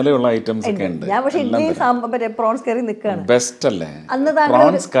 അതിന് മേലെയുള്ള ഐറ്റംസ് ഒക്കെ ഉണ്ട്. ഞാൻ പക്ഷേ ഇഡ്ലിയും പ്രോൺസ് കറി നിൽക്കുകയാണ്. ബെസ്റ്റ് അല്ലേ?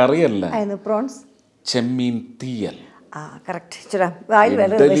 പ്രോൺസ് കറി അല്ല, പ്രോൺസ് ചെമ്മീൻ തീയൽ.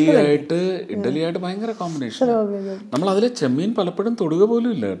 ഇഡ്ഡലിയായിട്ട് ഭയങ്കര കോമ്പിനേഷൻ. നമ്മൾ അതിലെ ചെമ്മീൻ പലപ്പോഴും തൊടുക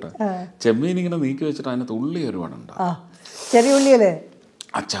പോലും ഇല്ല കേട്ടോ. ചെമ്മീൻ ഇങ്ങനെ നീക്കി വെച്ചിട്ട് അതിനകത്ത് ഉള്ളി ഒരുപാടുണ്ടാവും, ചെറിയ ഉള്ളിയല്ലേ.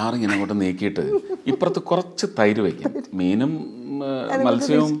 അച്ചാർ ഇങ്ങനെ അങ്ങോട്ട് നീക്കിയിട്ട് ഇപ്പുറത്ത് കുറച്ച് തൈര് വയ്ക്കും. മീനും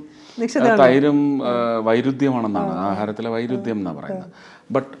മത്സ്യവും തൈരും വൈരുദ്ധ്യമാണെന്നാണ്, ആഹാരത്തിലെ വൈരുദ്ധ്യം എന്നാണ് പറയുന്നത്.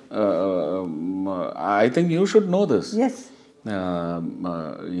 But I think you should know this.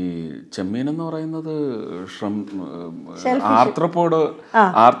 ഈ ചെമ്മീൻ എന്ന് പറയുന്നത്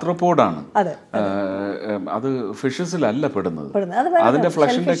ആർത്രോപോഡാണ്. അത് ഫിഷസിലല്ല പെടുന്നത്. അതിന്റെ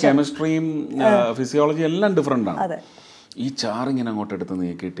ഫ്ലഷിന്റെ കെമിസ്ട്രിയും ഫിസിയോളജിയും എല്ലാം ഡിഫറെന്റ് ആണ്. ഈ ചാറിങ്ങനെ അങ്ങോട്ട് എടുത്ത്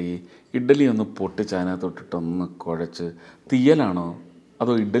നീക്കിയിട്ട് ഈ ഇഡ്ഡലി ഒന്ന് പൊട്ടിച്ച് അതിനകത്തൊട്ടിട്ടൊന്ന് കുഴച്ച്, തീയലാണോ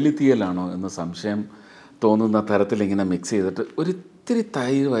അതോ ഇഡ്ഡലി തീയലാണോ എന്ന് സംശയം തോന്നുന്ന തരത്തിൽ ഇങ്ങനെ മിക്സ് ചെയ്തിട്ട് ഒരിത്തിരി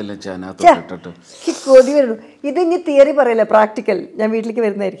തൈര് വല്ലച്ച് അതിനകത്തോട്ടിട്ടിട്ട് കൊതി വരുന്നു. ഇത് ഇനി തിയറി പറയല്ലേ, പ്രാക്ടിക്കൽ. ഞാൻ വീട്ടിലേക്ക്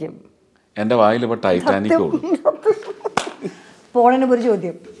വരുന്നതായിരിക്കും. എൻ്റെ വായിൽ ഇപ്പോൾ ടൈറ്റാനിക് പോണതിന് ഒരു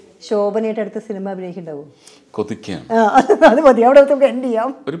ചോദ്യം, ശോഭനയുടെ അടുത്ത സിനിമ അഭിനയിക്കുന്നുണ്ടാവും? കൊതിക്കുകയാണ്. അത് മതി, അവിടെ എൻഡ് ചെയ്യാം.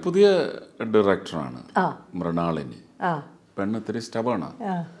 ഒരു പുതിയ ഡയറക്ടറാണ് മൃണാളിനി. പെണ്ണ് ഇത്തിരി സ്റ്റബാണ്.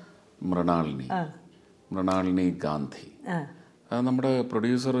 മൃണാളിനി ഗാന്ധി. നമ്മുടെ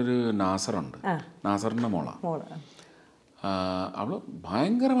പ്രൊഡ്യൂസർ ഒരു നാസറുണ്ട്, നാസറിൻ്റെ മോളാണ്. അവൾ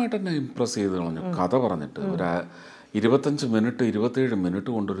ഭയങ്കരമായിട്ട് എന്നെ ഇമ്പ്രസ് ചെയ്ത് കളഞ്ഞു. കഥ പറഞ്ഞിട്ട് ഒരു 25 മിനിറ്റ് 27 മിനിറ്റ്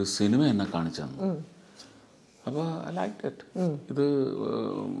കൊണ്ടൊരു സിനിമ എന്നെ കാണിച്ചു തന്നു. അപ്പോൾ ഐ ലൈക്ക് ഇറ്റ്. ഇത്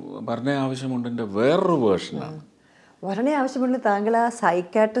ഭരണ ആവശ്യമുണ്ടിൻ്റെ വേറൊരു വേർഷനാണ്. ഭരണ ആവശ്യമുണ്ട്. താങ്കൾ ആ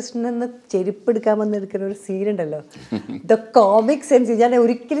സൈക്കാട്രിസ്റ്റിൽ നിന്ന് ചെരുപ്പെടുക്കാൻ വന്നെടുക്കുന്ന ഒരു സീനുണ്ടല്ലോ, ദ കോമിക് സെൻസ്. ഞാൻ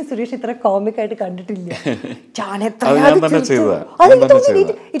ഒരിക്കലും സുരേഷ് ഇത്ര കോമിക് ആയിട്ട് കണ്ടിട്ടില്ല.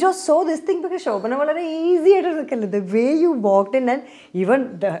 It was so this thing. പക്ഷേ ശോഭന വളരെ ഈസി ആയിട്ട് നിൽക്കല്ലേ, the way U walked in. And even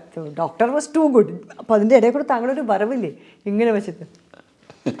doctor was to good. അപ്പോൾ അതിൻ്റെ ഇടയിൽ കൂടെ താങ്കളൊരു വരവില്ലേ ഇങ്ങനെ വെച്ചിട്ട്.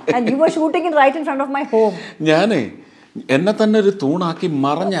 And you was shooting in right in front of my home. ഞാനേ എന്നെ തന്നെ ഒരു തൂണാക്കി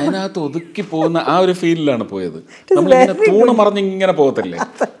മറഞ്ഞ് അതിനകത്ത് ഒതുക്കി പോകുന്ന ആ ഒരു ഫീലിലാണ് പോയത്. നമ്മളിങ്ങനെ തൂണ് മറഞ്ഞ് ഇങ്ങനെ പോകത്തില്ലേ,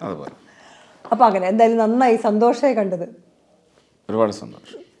 അതുപോലെ. അപ്പൊ അങ്ങനെ എന്തായാലും നന്നായി, സന്തോഷമായി കണ്ടത്. ഒരുപാട്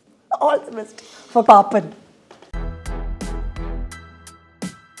സന്തോഷം. All the best for Pappan.